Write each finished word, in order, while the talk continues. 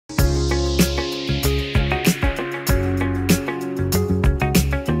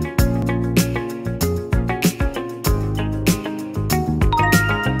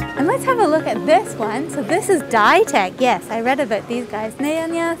this one. So this is Dye Tech. Yes, I read about these guys. 네,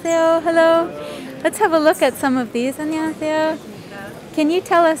 안녕하세요. Hello. Let's have a look at some of these. 안녕하세요. Can you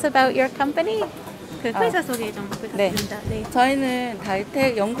tell us about your company? 그 회사 소개 좀 부탁드립니다. 네. 저희는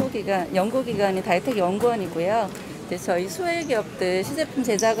다이텍 연구기관이 다이텍 연구원이고요. 이제 저희 수혜기업들 시제품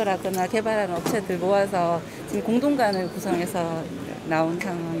제작을 하거나 개발하는 업체들 모아서 지금 공동관을 구성해서 나온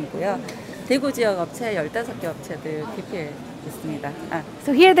상황이고요. 대구 지역 업체 15개 업체들 기피했습니다.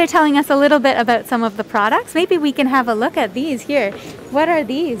 So here they're telling us a little bit about some of the products. Maybe we can have a look at these here. What are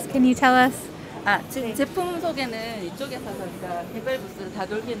these? Can you tell us? 지금 제품 소개는 이쪽에서 저희가 개발 부스를 다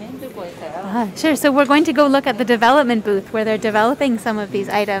돌기는 힘들고 해서요. Sure. So we're going to go look at the development booth where they're developing some of these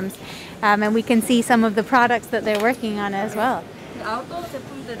items, and we can see some of the products that they're working on as well. 아웃도어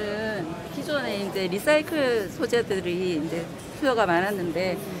제품들은 기존에 이제 리사이클 소재들이 이제 수요가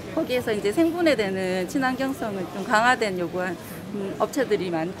많았는데 거기에서 이제 생분해되는 친환경성을 좀 강화된 요구한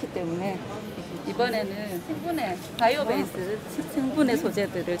업체들이 많기 때문에 이번에는 생분해 바이오 베이스 생분해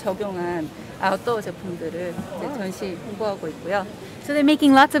소재들을 적용한 아웃도어 제품들을 이제 전시 홍보하고 있고요. So they're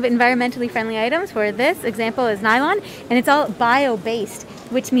making lots of environmentally friendly items. For this example is nylon, and it's all bio-based,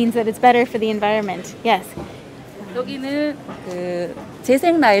 which means that it's better for the environment. Yes. 여기는 그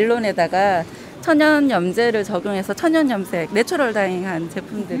재생 나일론에다가 천연 염제를 적용해서 천연 염색, 내추럴 다잉한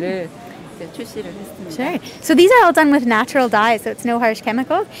제품들을 출시를 했습니다. Sure. So these are all done with natural dyes, so it's no harsh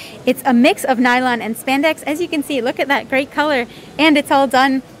chemicals. It's a mix of nylon and spandex. As you can see, look at that great color, and it's all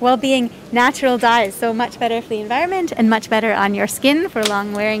done while being natural dyes, so much better for the environment and much better on your skin for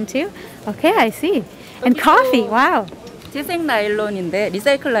long wearing too. Okay, I see. And coffee, wow. 재생 나일론인데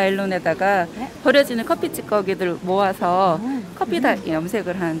리사이클 나일론에다가 버려지는 커피 찌꺼기들 모아서 커피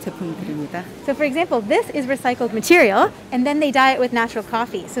염색을 한 제품들입니다. So for example, this is recycled material and then they dye it with natural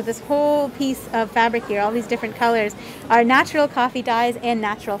coffee. So this whole piece of fabric here, all these different colors, are natural coffee dyes and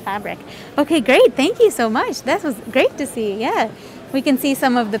natural fabric. Okay, great. Thank you so much. That was great to see. Yeah. We can see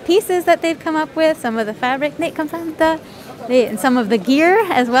some of the pieces that they've come up with, some of the fabric. 네, 감사합니다. And some of the gear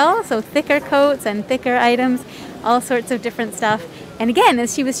as well. So thicker coats and thicker items. All sorts of different stuff. And again,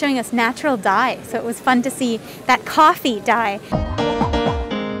 as she was showing us natural dye, so it was fun to see that coffee dye.